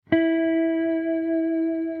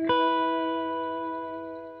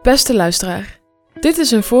Beste luisteraar, dit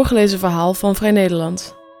is een voorgelezen verhaal van Vrij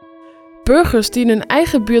Nederland. Burgers die in hun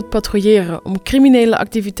eigen buurt patrouilleren om criminele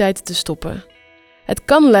activiteiten te stoppen. Het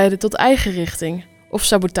kan leiden tot eigenrichting of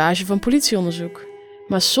sabotage van politieonderzoek.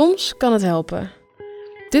 Maar soms kan het helpen.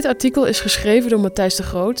 Dit artikel is geschreven door Matthijs de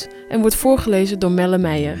Groot en wordt voorgelezen door Melle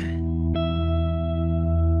Meijer.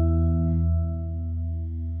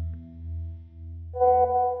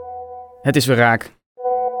 Het is weer raak.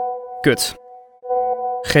 Kut.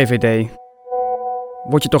 GVD.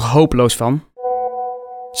 Word je toch hopeloos van?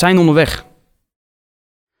 Zijn onderweg.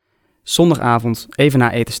 Zondagavond, even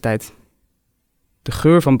na etenstijd. De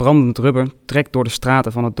geur van brandend rubber trekt door de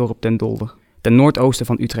straten van het dorp Den Dolder, ten noordoosten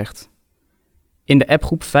van Utrecht. In de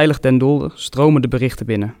appgroep Veilig Den Dolder stromen de berichten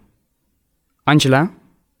binnen. Angela,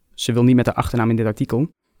 ze wil niet met haar achternaam in dit artikel,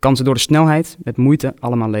 kan ze door de snelheid met moeite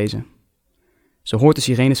allemaal lezen. Ze hoort de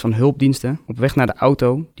sirenes van hulpdiensten op weg naar de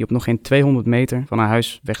auto die op nog geen 200 meter van haar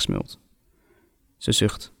huis wegsmult. Ze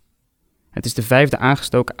zucht. Het is de 5e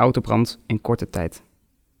aangestoken autobrand in korte tijd.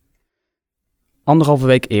 1,5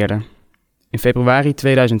 week eerder, in februari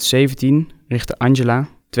 2017, richtte Angela,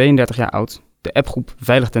 32 jaar oud, de appgroep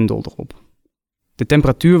Veilig Den Dolder op. De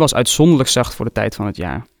temperatuur was uitzonderlijk zacht voor de tijd van het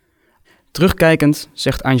jaar. Terugkijkend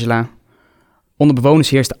zegt Angela: onder bewoners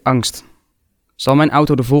heerste angst. Zal mijn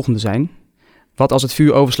auto de volgende zijn? Wat als het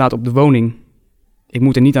vuur overslaat op de woning? Ik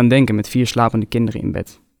moet er niet aan denken met 4 slapende kinderen in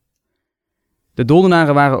bed. De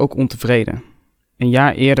Doldenaren waren ook ontevreden. Een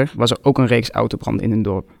jaar eerder was er ook een reeks autobranden in hun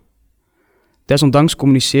dorp. Desondanks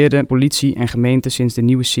communiceerden politie en gemeente sinds de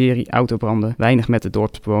nieuwe serie autobranden weinig met de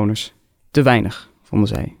dorpsbewoners. Te weinig, vonden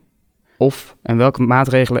zij. Of en welke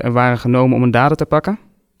maatregelen er waren genomen om een dader te pakken?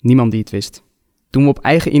 Niemand die het wist. Toen we op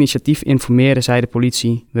eigen initiatief informeerden, zei de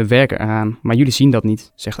politie: we werken eraan, maar jullie zien dat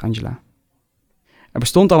niet, zegt Angela. Er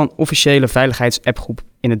bestond al een officiële veiligheidsappgroep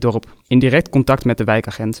in het dorp, in direct contact met de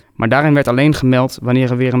wijkagent, maar daarin werd alleen gemeld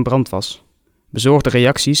wanneer er weer een brand was. Bezorgde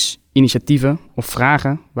reacties, initiatieven of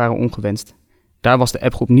vragen waren ongewenst. Daar was de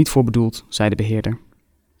appgroep niet voor bedoeld, zei de beheerder.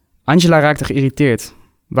 Angela raakte geïrriteerd.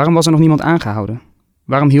 Waarom was er nog niemand aangehouden?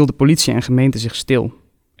 Waarom hielden politie en gemeente zich stil?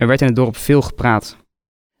 Er werd in het dorp veel gepraat.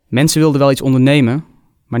 Mensen wilden wel iets ondernemen,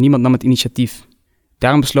 maar niemand nam het initiatief.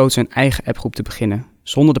 Daarom besloot ze een eigen appgroep te beginnen,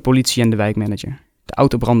 zonder de politie en de wijkmanager. De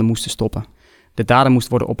autobranden moesten stoppen. De dader moest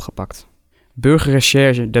worden opgepakt.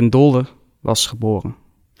 Burgerrecherche Den Dolder was geboren.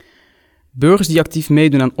 Burgers die actief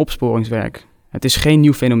meedoen aan opsporingswerk. Het is geen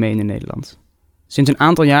nieuw fenomeen in Nederland. Sinds een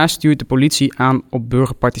aantal jaar stuurt de politie aan op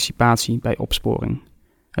burgerparticipatie bij opsporing.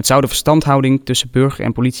 Het zou de verstandhouding tussen burger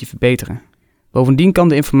en politie verbeteren. Bovendien kan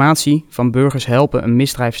de informatie van burgers helpen een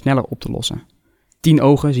misdrijf sneller op te lossen. 10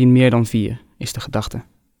 ogen zien meer dan 4, is de gedachte.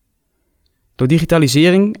 Door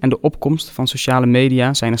digitalisering en de opkomst van sociale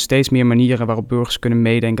media zijn er steeds meer manieren waarop burgers kunnen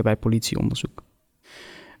meedenken bij politieonderzoek.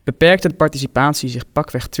 Beperkte de participatie zich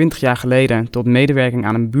pakweg 20 jaar geleden tot medewerking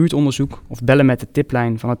aan een buurtonderzoek of bellen met de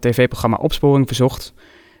tiplijn van het tv-programma Opsporing Verzocht,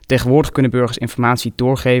 tegenwoordig kunnen burgers informatie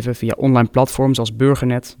doorgeven via online platforms als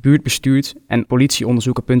Burgernet, Buurtbestuurd en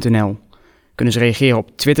politieonderzoeken.nl. Kunnen ze reageren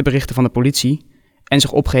op Twitterberichten van de politie en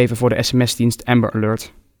zich opgeven voor de sms-dienst Amber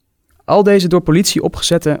Alert. Al deze door politie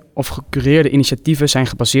opgezette of gecureerde initiatieven zijn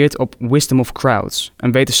gebaseerd op Wisdom of Crowds,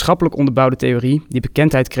 een wetenschappelijk onderbouwde theorie die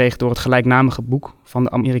bekendheid kreeg door het gelijknamige boek van de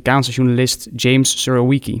Amerikaanse journalist James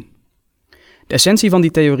Surowiecki. De essentie van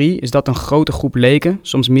die theorie is dat een grote groep leken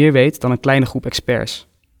soms meer weet dan een kleine groep experts.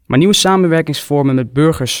 Maar nieuwe samenwerkingsvormen met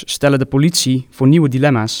burgers stellen de politie voor nieuwe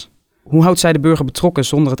dilemma's. Hoe houdt zij de burger betrokken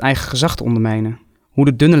zonder het eigen gezag te ondermijnen? Hoe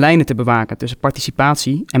de dunne lijnen te bewaken tussen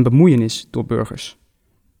participatie en bemoeienis door burgers?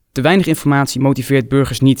 Te weinig informatie motiveert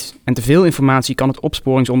burgers niet en te veel informatie kan het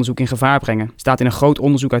opsporingsonderzoek in gevaar brengen, staat in een groot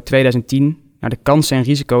onderzoek uit 2010 naar de kansen en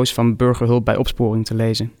risico's van burgerhulp bij opsporing te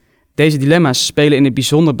lezen. Deze dilemma's spelen in het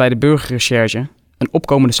bijzonder bij de burgerrecherche, een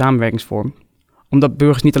opkomende samenwerkingsvorm, omdat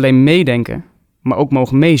burgers niet alleen meedenken, maar ook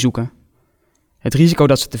mogen meezoeken. Het risico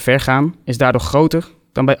dat ze te ver gaan is daardoor groter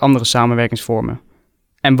dan bij andere samenwerkingsvormen.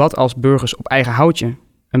 En wat als burgers op eigen houtje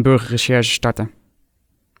een burgerrecherche starten?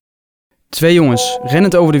 2 jongens,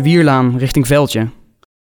 rennend over de Wierlaan richting Veldje.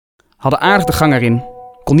 Hadden aardig de gang erin,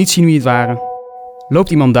 kon niet zien wie het waren.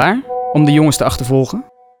 Loopt iemand daar om de jongens te achtervolgen?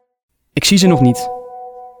 Ik zie ze nog niet.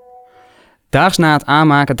 Daags na het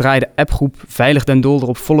aanmaken draaide de appgroep Veilig Den Dolder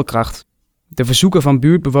op volle kracht. De verzoeken van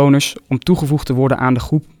buurtbewoners om toegevoegd te worden aan de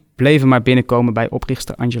groep bleven maar binnenkomen bij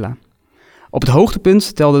oprichter Angela. Op het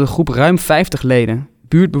hoogtepunt telde de groep ruim 50 leden,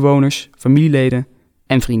 buurtbewoners, familieleden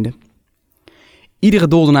en vrienden. Iedere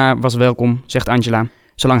Doldenaar was welkom, zegt Angela,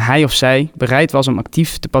 zolang hij of zij bereid was om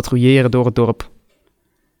actief te patrouilleren door het dorp.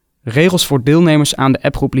 Regels voor deelnemers aan de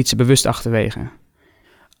appgroep liet ze bewust achterwege.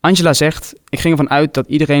 Angela zegt, ik ging ervan uit dat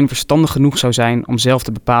iedereen verstandig genoeg zou zijn om zelf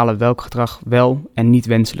te bepalen welk gedrag wel en niet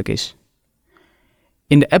wenselijk is.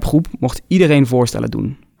 In de appgroep mocht iedereen voorstellen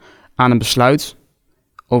doen. Aan een besluit,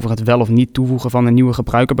 over het wel of niet toevoegen van een nieuwe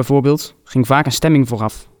gebruiker bijvoorbeeld, ging vaak een stemming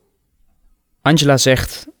vooraf. Angela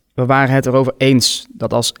zegt, we waren het erover eens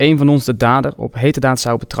dat als een van ons de dader op heterdaad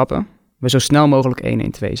zou betrappen, we zo snel mogelijk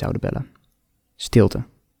 112 zouden bellen. Stilte.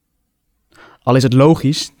 Al is het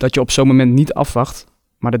logisch dat je op zo'n moment niet afwacht,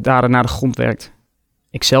 maar de dader naar de grond werkt.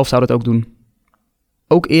 Ik zelf zou dat ook doen.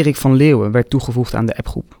 Ook Erik van Leeuwen werd toegevoegd aan de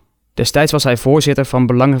appgroep. Destijds was hij voorzitter van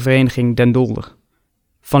belangenvereniging Den Dolder.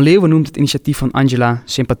 Van Leeuwen noemt het initiatief van Angela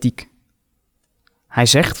sympathiek. Hij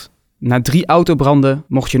zegt, na 3 autobranden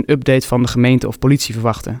mocht je een update van de gemeente of politie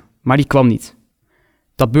verwachten, maar die kwam niet.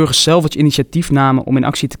 Dat burgers zelf het initiatief namen om in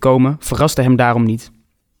actie te komen, verraste hem daarom niet.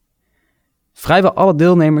 Vrijwel alle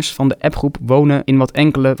deelnemers van de appgroep wonen in wat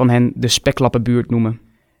enkele van hen de Speklappenbuurt noemen.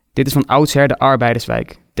 Dit is van oudsher de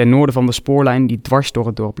arbeiderswijk, ten noorden van de spoorlijn die dwars door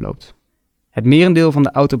het dorp loopt. Het merendeel van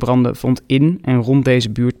de autobranden vond in en rond deze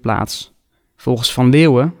buurt plaats. Volgens Van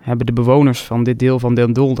Leeuwen hebben de bewoners van dit deel van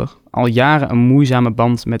Den Dolder al jaren een moeizame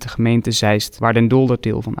band met de gemeente Zeist, waar Den Dolder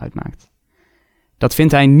deel van uitmaakt. Dat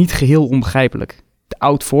vindt hij niet geheel onbegrijpelijk. De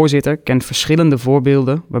oud-voorzitter kent verschillende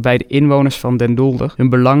voorbeelden waarbij de inwoners van Den Dolder hun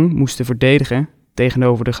belang moesten verdedigen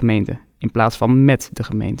tegenover de gemeente, in plaats van met de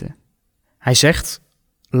gemeente. Hij zegt,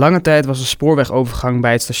 lange tijd was de spoorwegovergang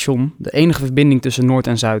bij het station de enige verbinding tussen Noord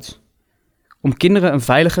en Zuid. Om kinderen een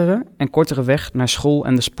veiligere en kortere weg naar school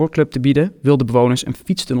en de sportclub te bieden, wilden bewoners een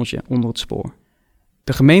fietstunneltje onder het spoor.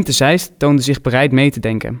 De gemeente Zeist toonde zich bereid mee te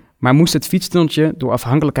denken, maar moest het fietstunneltje door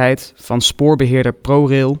afhankelijkheid van spoorbeheerder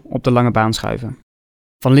ProRail op de lange baan schuiven.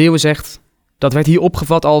 Van Leeuwen zegt, dat werd hier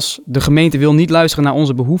opgevat als de gemeente wil niet luisteren naar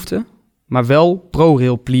onze behoeften, maar wel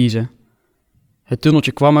ProRail pleasen. Het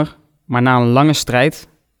tunneltje kwam er, maar na een lange strijd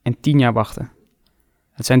en 10 jaar wachten.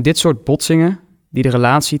 Het zijn dit soort botsingen die de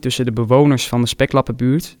relatie tussen de bewoners van de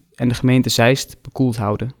Speklappenbuurt en de gemeente Zeist bekoeld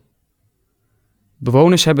houden.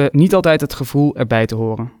 Bewoners hebben niet altijd het gevoel erbij te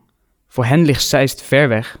horen. Voor hen ligt Zeist ver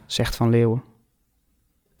weg, zegt Van Leeuwen.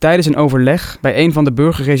 Tijdens een overleg bij een van de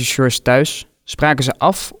burgerregisseurs thuis spraken ze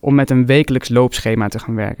af om met een wekelijks loopschema te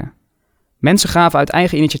gaan werken. Mensen gaven uit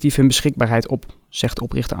eigen initiatief hun beschikbaarheid op, zegt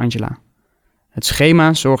oprichter Angela. Het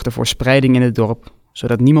schema zorgde voor spreiding in het dorp,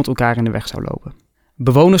 zodat niemand elkaar in de weg zou lopen.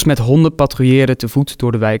 Bewoners met honden patrouilleerden te voet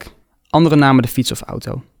door de wijk. Anderen namen de fiets of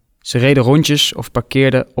auto. Ze reden rondjes of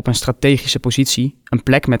parkeerden op een strategische positie, een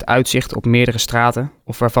plek met uitzicht op meerdere straten,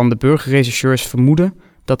 of waarvan de burgerregisseurs vermoeden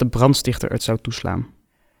dat de brandstichter het zou toeslaan.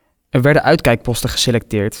 Er werden uitkijkposten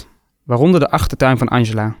geselecteerd, waaronder de achtertuin van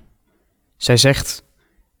Angela. Zij zegt,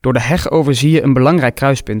 door de heg over zie je een belangrijk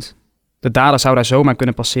kruispunt. De dader zou daar zomaar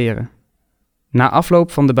kunnen passeren. Na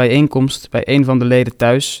afloop van de bijeenkomst bij een van de leden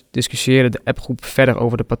thuis discussieerde de appgroep verder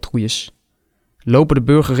over de patrouilles. Lopen de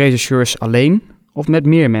burgerregisseurs alleen of met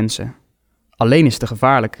meer mensen? Alleen is te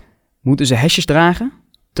gevaarlijk. Moeten ze hesjes dragen?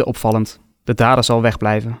 Te opvallend. De dader zal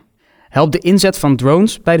wegblijven. Helpt de inzet van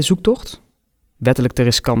drones bij de zoektocht? Wettelijk te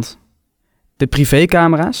riskant. De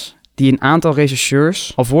privécamera's, die een aantal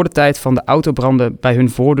rechercheurs al voor de tijd van de autobranden bij hun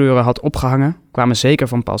voordeuren had opgehangen, kwamen zeker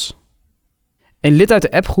van pas. Een lid uit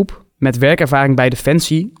de appgroep met werkervaring bij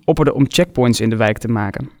Defensie opperde om checkpoints in de wijk te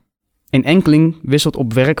maken. Een enkeling wisselt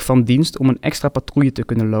op werk van dienst om een extra patrouille te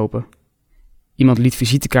kunnen lopen. Iemand liet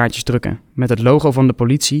visitekaartjes drukken met het logo van de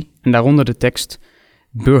politie en daaronder de tekst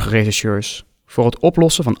burgerregisseurs voor het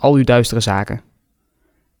oplossen van al uw duistere zaken.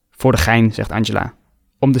 Voor de gein, zegt Angela,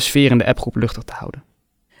 om de sfeer in de appgroep luchtig te houden.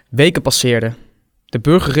 Weken passeerden. De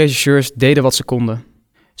burgerregisseurs deden wat ze konden.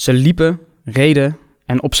 Ze liepen, reden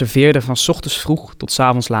en observeerden van 's ochtends vroeg tot 's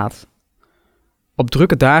avonds laat. Op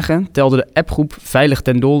drukke dagen telde de appgroep Veilig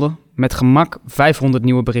Den Dolder met gemak 500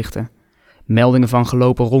 nieuwe berichten. Meldingen van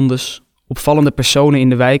gelopen rondes, opvallende personen in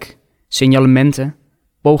de wijk, signalementen,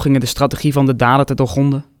 pogingen de strategie van de dader te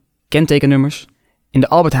doorgronden, kentekennummers. In de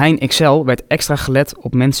Albert Heijn Excel werd extra gelet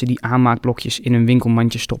op mensen die aanmaakblokjes in hun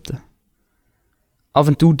winkelmandje stopten. Af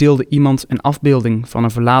en toe deelde iemand een afbeelding van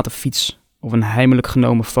een verlaten fiets of een heimelijk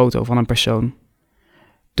genomen foto van een persoon.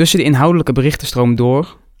 Tussen de inhoudelijke berichtenstroom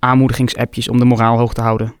door aanmoedigingsappjes om de moraal hoog te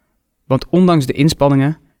houden. Want ondanks de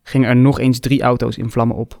inspanningen gingen er nog eens 3 auto's in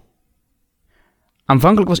vlammen op.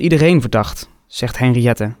 Aanvankelijk was iedereen verdacht, zegt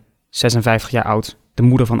Henriette, 56 jaar oud, de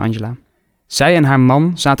moeder van Angela. Zij en haar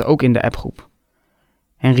man zaten ook in de appgroep.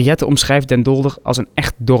 Henriette omschrijft Den Dolder als een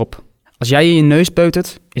echt dorp. Als jij in je neus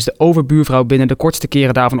peutert, is de overbuurvrouw binnen de kortste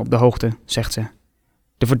keren daarvan op de hoogte, zegt ze.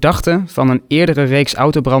 De verdachte van een eerdere reeks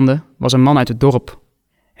autobranden was een man uit het dorp.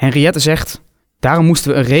 Henriette zegt, daarom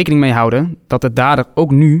moesten we er rekening mee houden dat de dader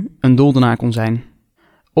ook nu een Doldenaar kon zijn.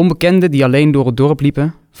 Onbekenden die alleen door het dorp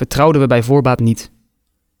liepen, vertrouwden we bij voorbaat niet.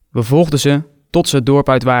 We volgden ze tot ze het dorp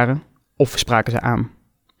uit waren of we spraken ze aan.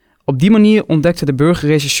 Op die manier ontdekten de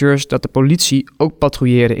burgerrechercheurs dat de politie ook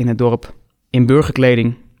patrouilleerde in het dorp. In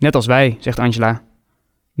burgerkleding, net als wij, zegt Angela.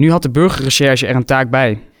 Nu had de burgerrecherche er een taak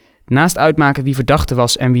bij. Naast uitmaken wie verdachte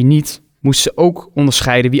was en wie niet, moesten ze ook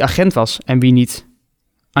onderscheiden wie agent was en wie niet.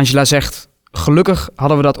 Angela zegt, gelukkig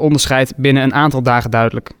hadden we dat onderscheid binnen een aantal dagen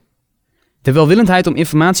duidelijk. De welwillendheid om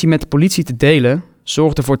informatie met de politie te delen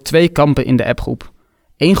zorgde voor 2 kampen in de appgroep.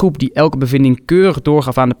 1 groep die elke bevinding keurig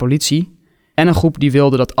doorgaf aan de politie en een groep die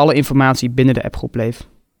wilde dat alle informatie binnen de appgroep bleef.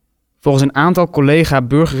 Volgens een aantal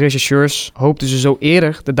collega-burgerrechercheurs hoopten ze zo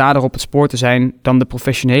eerder de dader op het spoor te zijn dan de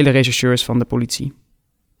professionele rechercheurs van de politie.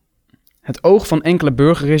 Het oog van enkele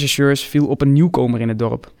burgerrechercheurs viel op een nieuwkomer in het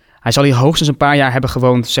dorp. Hij zal hier hoogstens een paar jaar hebben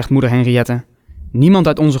gewoond, zegt moeder Henriette. Niemand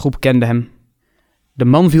uit onze groep kende hem. De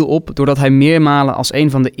man viel op doordat hij meermalen als een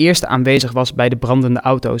van de eerste aanwezig was bij de brandende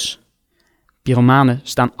auto's. Pyromanen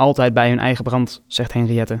staan altijd bij hun eigen brand, zegt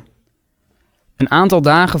Henriette. Een aantal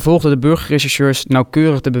dagen volgden de burgerrechercheurs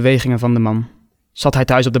nauwkeurig de bewegingen van de man. Zat hij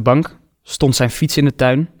thuis op de bank? Stond zijn fiets in de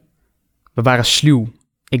tuin? We waren sluw.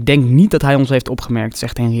 Ik denk niet dat hij ons heeft opgemerkt,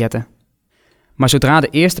 zegt Henriette. Maar zodra de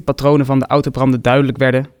eerste patronen van de autobranden duidelijk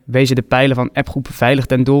werden, wezen de pijlen van appgroep Veilig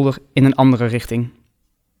den Dolder in een andere richting.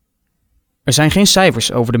 Er zijn geen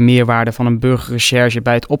cijfers over de meerwaarde van een burgerrecherche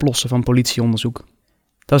bij het oplossen van politieonderzoek.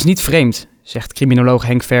 Dat is niet vreemd, zegt criminoloog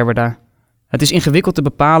Henk Verwerda. Het is ingewikkeld te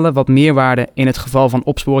bepalen wat meerwaarde in het geval van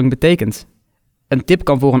opsporing betekent. Een tip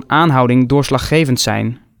kan voor een aanhouding doorslaggevend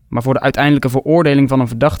zijn, maar voor de uiteindelijke veroordeling van een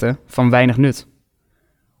verdachte van weinig nut.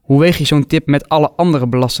 Hoe weeg je zo'n tip met alle andere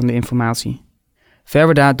belastende informatie?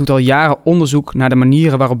 Verwerda doet al jaren onderzoek naar de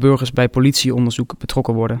manieren waarop burgers bij politieonderzoek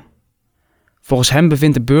betrokken worden. Volgens hem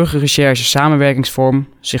bevindt de burgerrecherche samenwerkingsvorm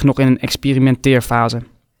zich nog in een experimenteerfase.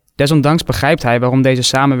 Desondanks begrijpt hij waarom deze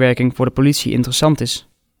samenwerking voor de politie interessant is.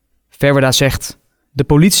 Verwerda zegt, de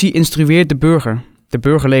politie instrueert de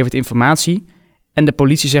burger levert informatie en de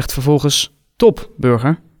politie zegt vervolgens, top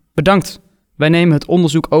burger, bedankt, wij nemen het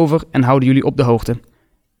onderzoek over en houden jullie op de hoogte.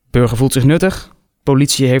 Burger voelt zich nuttig,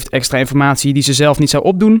 politie heeft extra informatie die ze zelf niet zou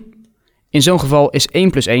opdoen. In zo'n geval is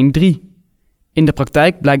 1 + 1 3. In de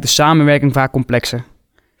praktijk blijkt de samenwerking vaak complexer.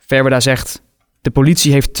 Verwerda zegt, de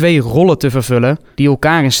politie heeft 2 rollen te vervullen die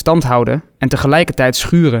elkaar in stand houden en tegelijkertijd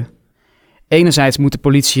schuren. Enerzijds moet de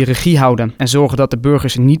politie regie houden en zorgen dat de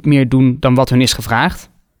burgers niet meer doen dan wat hun is gevraagd.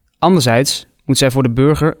 Anderzijds moet zij voor de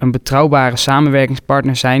burger een betrouwbare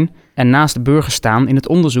samenwerkingspartner zijn en naast de burger staan in het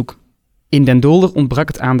onderzoek. In Den Dolder ontbrak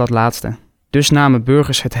het aan dat laatste. Dus namen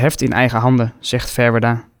burgers het heft in eigen handen, zegt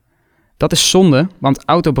Verwerda. Dat is zonde, want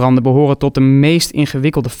autobranden behoren tot de meest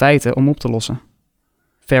ingewikkelde feiten om op te lossen.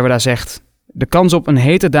 Verwerda zegt, de kans op een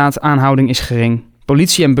heterdaad-aanhouding is gering.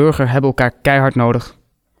 Politie en burger hebben elkaar keihard nodig.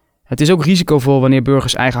 Het is ook risicovol wanneer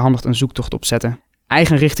burgers eigenhandig een zoektocht opzetten.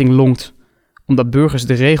 Eigen richting longt, omdat burgers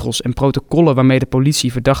de regels en protocollen waarmee de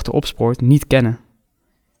politie verdachten opspoort niet kennen.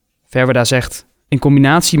 Verwerda zegt, in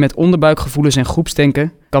combinatie met onderbuikgevoelens en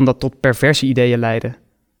groepsdenken kan dat tot perverse ideeën leiden.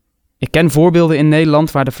 Ik ken voorbeelden in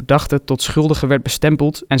Nederland waar de verdachte tot schuldige werd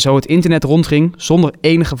bestempeld en zo het internet rondging zonder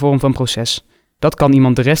enige vorm van proces. Dat kan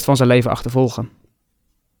iemand de rest van zijn leven achtervolgen.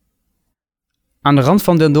 Aan de rand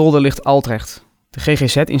van Den Dolder ligt Altrecht, de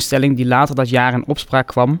GGZ-instelling die later dat jaar in opspraak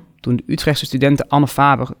kwam toen de Utrechtse studente Anne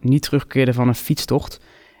Faber niet terugkeerde van een fietstocht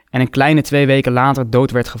en een kleine 2 weken later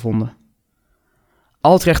dood werd gevonden.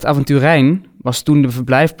 Altrecht Avonturijn was toen de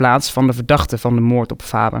verblijfplaats van de verdachte van de moord op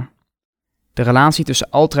Faber. De relatie tussen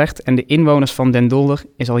Altrecht en de inwoners van Den Dolder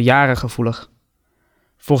is al jaren gevoelig.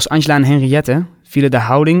 Volgens Angela en Henriette vielen de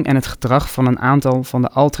houding en het gedrag van een aantal van de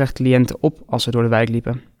Altrecht-cliënten op als ze door de wijk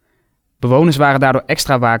liepen. Bewoners waren daardoor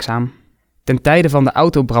extra waakzaam. Ten tijde van de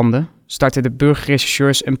autobranden startten de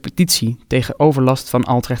burgerrechercheurs een petitie tegen overlast van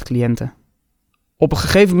Altrecht-cliënten. Op een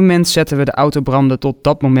gegeven moment zetten we de autobranden tot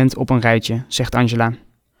dat moment op een rijtje, zegt Angela.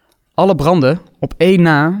 Alle branden, op 1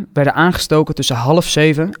 na, werden aangestoken tussen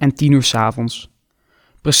 6:30 en 10:00 's avonds.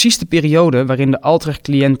 Precies de periode waarin de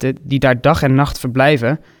Altrecht-cliënten die daar dag en nacht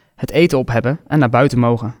verblijven, het eten op hebben en naar buiten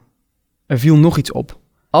mogen. Er viel nog iets op.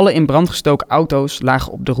 Alle in brand gestoken auto's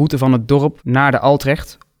lagen op de route van het dorp naar de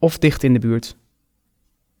Altrecht of dicht in de buurt.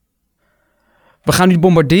 We gaan u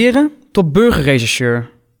bombarderen tot burgerrechercheur.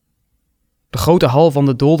 De grote hal van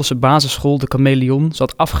de Dolderse basisschool De Chameleon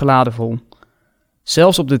zat afgeladen vol.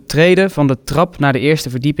 Zelfs op de treden van de trap naar de eerste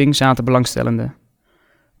verdieping zaten belangstellenden.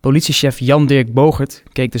 Politiechef Jan-Dirk Bogert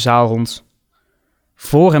keek de zaal rond.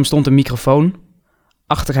 Voor hem stond een microfoon,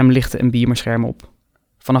 achter hem lichtte een beamerscherm op.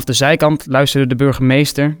 Vanaf de zijkant luisterden de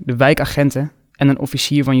burgemeester, de wijkagenten en een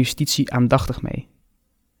officier van justitie aandachtig mee.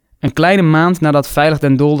 Een kleine maand nadat Veilig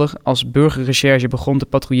Den Dolder als burgerrecherche begon te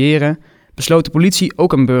patrouilleren, besloot de politie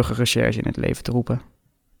ook een burgerrecherche in het leven te roepen.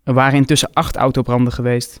 Er waren intussen 8 autobranden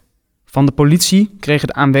geweest. Van de politie kregen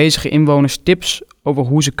de aanwezige inwoners tips over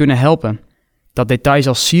hoe ze kunnen helpen. Dat details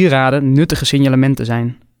als sieraden nuttige signalementen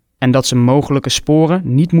zijn. En dat ze mogelijke sporen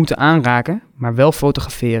niet moeten aanraken, maar wel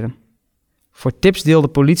fotograferen. Voor tips deelde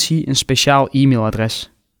de politie een speciaal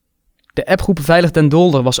e-mailadres. De appgroep Veilig Den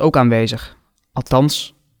Dolder was ook aanwezig.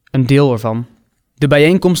 Althans, een deel ervan. De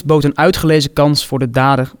bijeenkomst bood een uitgelezen kans voor de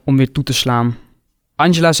dader om weer toe te slaan.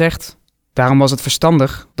 Angela zegt: daarom was het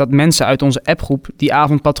verstandig dat mensen uit onze appgroep die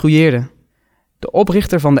avond patrouilleerden. De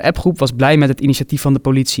oprichter van de appgroep was blij met het initiatief van de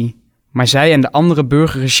politie. Maar zij en de andere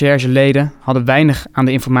burgerrechercheleden hadden weinig aan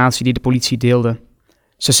de informatie die de politie deelde.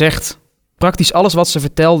 Ze zegt: praktisch alles wat ze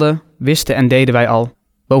vertelden, wisten en deden wij al.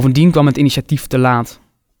 Bovendien kwam het initiatief te laat.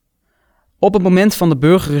 Op het moment van de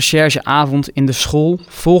burgerrechercheavond in de school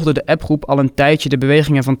volgde de appgroep al een tijdje de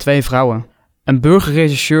bewegingen van 2 vrouwen. Een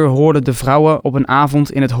burgerrechercheur hoorde de vrouwen op een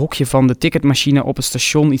avond in het hokje van de ticketmachine op het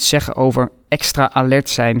station iets zeggen over extra alert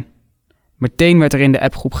zijn. Meteen werd er in de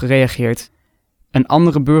appgroep gereageerd. Een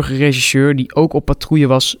andere burgerrechercheur die ook op patrouille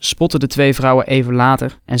was, spotte de 2 vrouwen even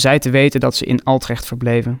later en zei te weten dat ze in Altrecht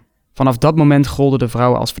verbleven. Vanaf dat moment golden de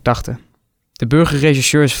vrouwen als verdachten. De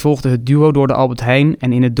burgerrechercheurs volgden het duo door de Albert Heijn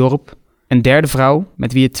en in het dorp. Een derde vrouw,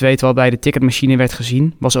 met wie het tweetal bij de ticketmachine werd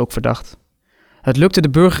gezien, was ook verdacht. Het lukte de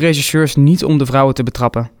burgerrechercheurs niet om de vrouwen te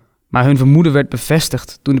betrappen, maar hun vermoeden werd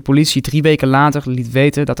bevestigd toen de politie 3 weken later liet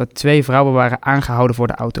weten dat er 2 vrouwen waren aangehouden voor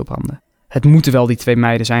de autobranden. Het moeten wel die 2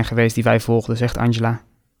 meiden zijn geweest die wij volgden, zegt Angela.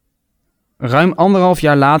 Ruim 1,5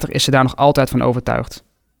 jaar later is ze daar nog altijd van overtuigd.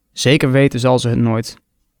 Zeker weten zal ze het nooit.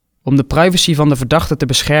 Om de privacy van de verdachten te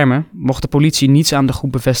beschermen, mocht de politie niets aan de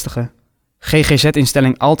groep bevestigen.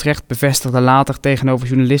 GGZ-instelling Altrecht bevestigde later tegenover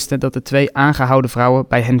journalisten dat de 2 aangehouden vrouwen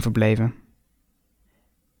bij hen verbleven.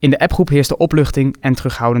 In de appgroep heerste opluchting en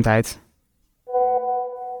terughoudendheid.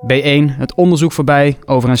 B1, het onderzoek voorbij,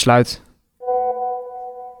 over en sluit.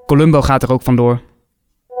 Columbo gaat er ook vandoor.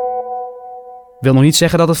 Wil nog niet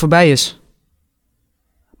zeggen dat het voorbij is.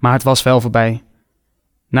 Maar het was wel voorbij.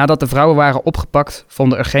 Nadat de vrouwen waren opgepakt,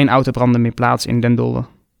 vonden er geen autobranden meer plaats in Den Dolder.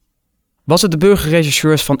 Was het de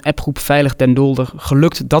burgerrechercheurs van appgroep Veilig Den Dolder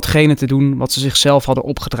gelukt datgene te doen wat ze zichzelf hadden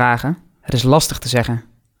opgedragen? Het is lastig te zeggen.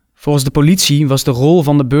 Volgens de politie was de rol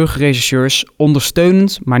van de burgerrechercheurs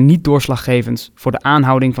ondersteunend, maar niet doorslaggevend voor de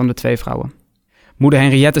aanhouding van de 2 vrouwen. Moeder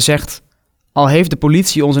Henriette zegt: al heeft de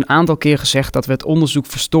politie ons een aantal keer gezegd dat we het onderzoek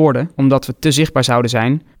verstoorden omdat we te zichtbaar zouden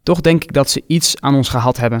zijn, toch denk ik dat ze iets aan ons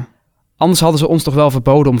gehad hebben. Anders hadden ze ons toch wel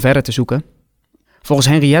verboden om verder te zoeken. Volgens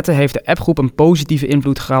Henriette heeft de appgroep een positieve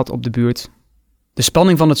invloed gehad op de buurt. De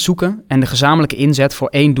spanning van het zoeken en de gezamenlijke inzet voor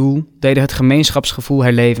 1 doel deden het gemeenschapsgevoel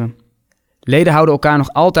herleven. Leden houden elkaar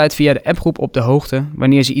nog altijd via de appgroep op de hoogte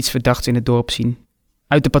wanneer ze iets verdachts in het dorp zien.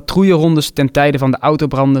 Uit de patrouillerondes ten tijde van de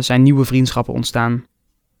autobranden zijn nieuwe vriendschappen ontstaan.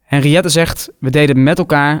 Henriette zegt: we deden met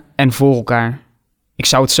elkaar en voor elkaar. Ik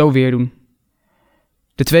zou het zo weer doen.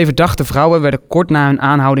 De 2 verdachte vrouwen werden kort na hun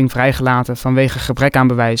aanhouding vrijgelaten vanwege gebrek aan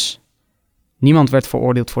bewijs. Niemand werd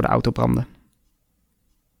veroordeeld voor de autobranden.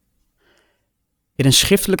 In een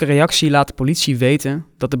schriftelijke reactie laat de politie weten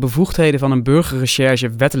dat de bevoegdheden van een burgerrecherche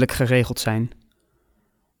wettelijk geregeld zijn.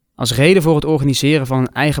 Als reden voor het organiseren van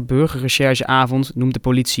een eigen burgerrechercheavond noemt de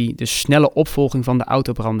politie de snelle opvolging van de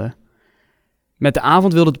autobranden. Met de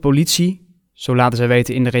avond wilde de politie, zo laten zij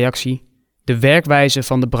weten in de reactie, de werkwijze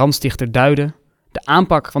van de brandstichter duiden, de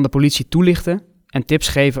aanpak van de politie toelichten en tips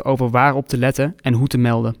geven over waarop te letten en hoe te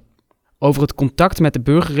melden. Over het contact met de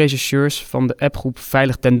burgerrechercheurs van de appgroep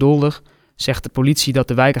Veilig Den Dolder zegt de politie dat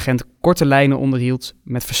de wijkagent korte lijnen onderhield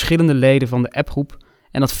met verschillende leden van de appgroep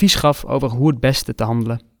en advies gaf over hoe het beste te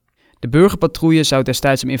handelen. De burgerpatrouille zou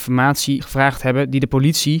destijds om informatie gevraagd hebben die de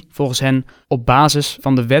politie volgens hen op basis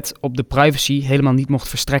van de wet op de privacy helemaal niet mocht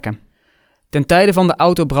verstrekken. Ten tijde van de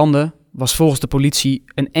autobranden was volgens de politie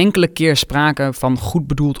een enkele keer sprake van goed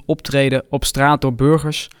bedoeld optreden op straat door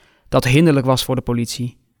burgers dat hinderlijk was voor de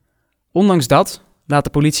politie. Ondanks dat, laat de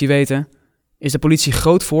politie weten, is de politie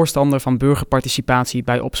groot voorstander van burgerparticipatie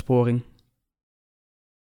bij opsporing.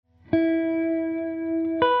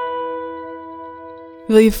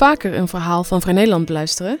 Wil je vaker een verhaal van Vrij Nederland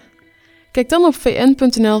beluisteren? Kijk dan op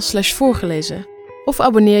vn.nl/voorgelezen of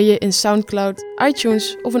abonneer je in Soundcloud,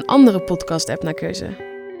 iTunes of een andere podcast-app naar keuze.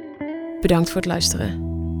 Bedankt voor het luisteren.